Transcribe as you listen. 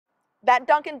That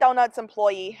Dunkin' Donuts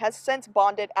employee has since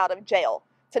bonded out of jail.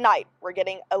 Tonight, we're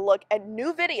getting a look at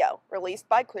new video released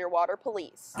by Clearwater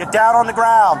Police. Get down on the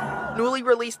ground. Newly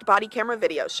released body camera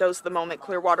video shows the moment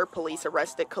Clearwater Police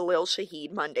arrested Khalil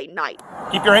Shaheed Monday night.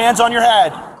 Keep your hands on your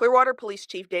head. Clearwater Police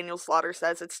Chief Daniel Slaughter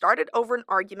says it started over an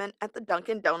argument at the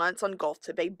Dunkin' Donuts on Gulf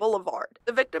to Bay Boulevard.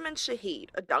 The victim and Shaheed,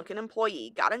 a Dunkin'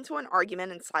 employee, got into an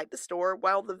argument inside the store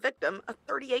while the victim, a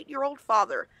 38-year-old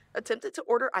father, attempted to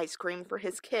order ice cream for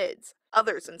his kids.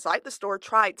 Others inside the store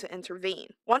tried to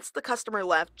intervene. Once the customer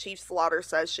left, Chief Slaughter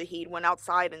says Shaheed went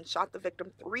outside and shot the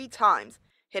victim 3 times,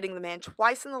 hitting the man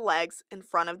twice in the legs in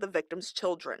front of the victim's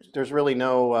children. There's really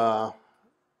no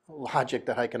logic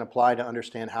that I can apply to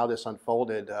understand how this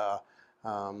unfolded.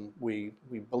 We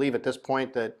believe at this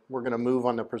point that we're going to move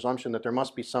on the presumption that there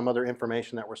must be some other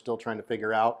information that we're still trying to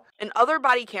figure out. In other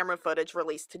body camera footage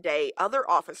released today, other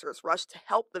officers rushed to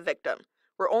help the victim.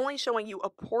 We're only showing you a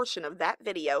portion of that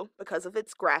video because of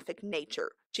its graphic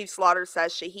nature. Chief Slaughter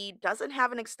says Shaheed doesn't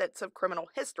have an extensive criminal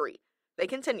history. They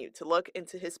continue to look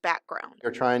into his background.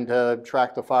 They're trying to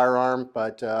track the firearm,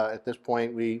 but at this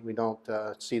point we don't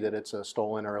see that it's a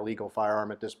stolen or illegal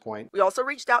firearm at this point. We also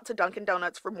reached out to Dunkin'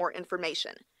 Donuts for more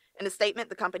information. In a statement,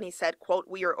 the company said, quote,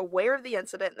 "We are aware of the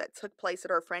incident that took place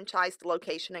at our franchised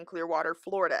location in Clearwater,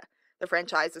 Florida. The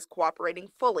franchise is cooperating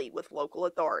fully with local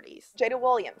authorities." Jada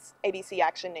Williams, ABC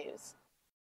Action News.